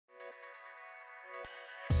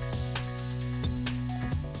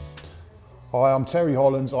Hi, I'm Terry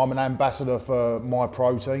Hollands. I'm an ambassador for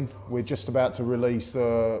Myprotein. We're just about to release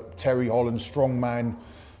the Terry Hollands Strongman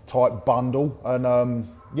type bundle, and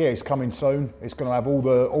yeah, it's coming soon. It's going to have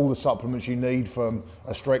all the supplements you need from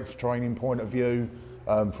a strength training point of view,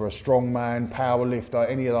 for a strongman, power lifter,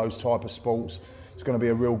 any of those type of sports. It's going to be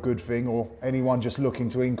a real good thing, or anyone just looking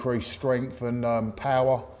to increase strength and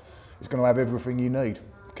power. It's going to have everything you need.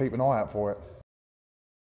 Keep an eye out for it.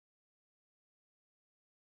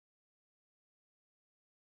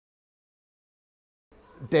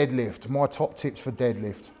 Deadlift, my top tips for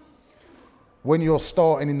deadlift. When you're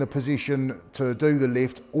starting in the position to do the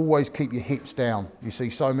lift, always keep your hips down. You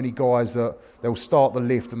see so many guys that they'll start the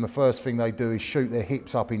lift and the first thing they do is shoot their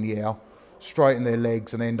hips up in the air, straighten their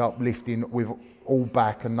legs and end up lifting with all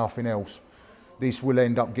back and nothing else. This will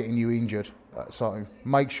end up getting you injured. So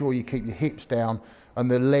make sure you keep your hips down and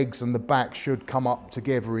the legs and the back should come up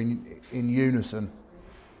together in unison.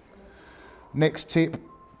 Next tip,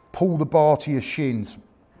 pull the bar to your shins.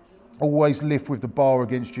 Always lift with the bar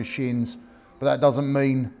against your shins, but that doesn't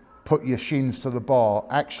mean put your shins to the bar.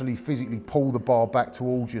 Actually physically pull the bar back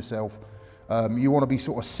towards yourself. You want to be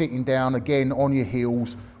sort of sitting down again on your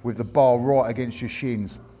heels with the bar right against your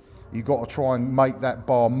shins. You've got to try and make that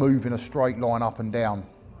bar move in a straight line up and down.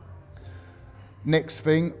 Next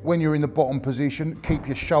thing, when you're in the bottom position, keep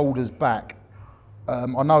your shoulders back. I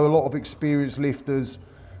know a lot of experienced lifters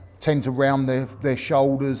tend to round their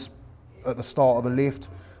shoulders at the start of the lift.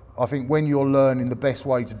 I think when you're learning, the best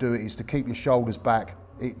way to do it is to keep your shoulders back.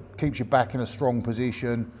 It keeps your back in a strong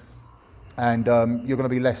position and you're going to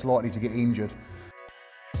be less likely to get injured.